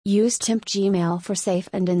Use Temp Gmail for safe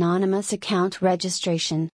and anonymous account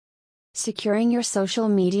registration. Securing your social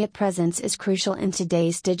media presence is crucial in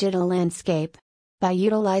today's digital landscape. By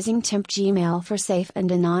utilizing Temp Gmail for safe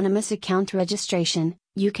and anonymous account registration,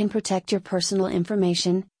 you can protect your personal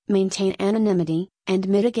information, maintain anonymity, and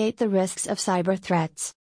mitigate the risks of cyber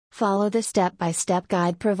threats. Follow the step-by-step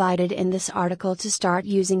guide provided in this article to start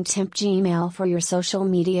using Temp Gmail for your social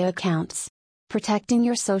media accounts. Protecting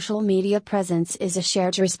your social media presence is a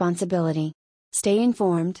shared responsibility. Stay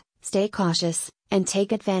informed, stay cautious, and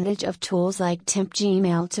take advantage of tools like Temp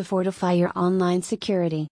Gmail to fortify your online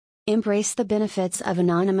security. Embrace the benefits of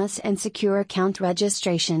anonymous and secure account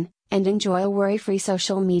registration, and enjoy a worry-free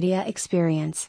social media experience.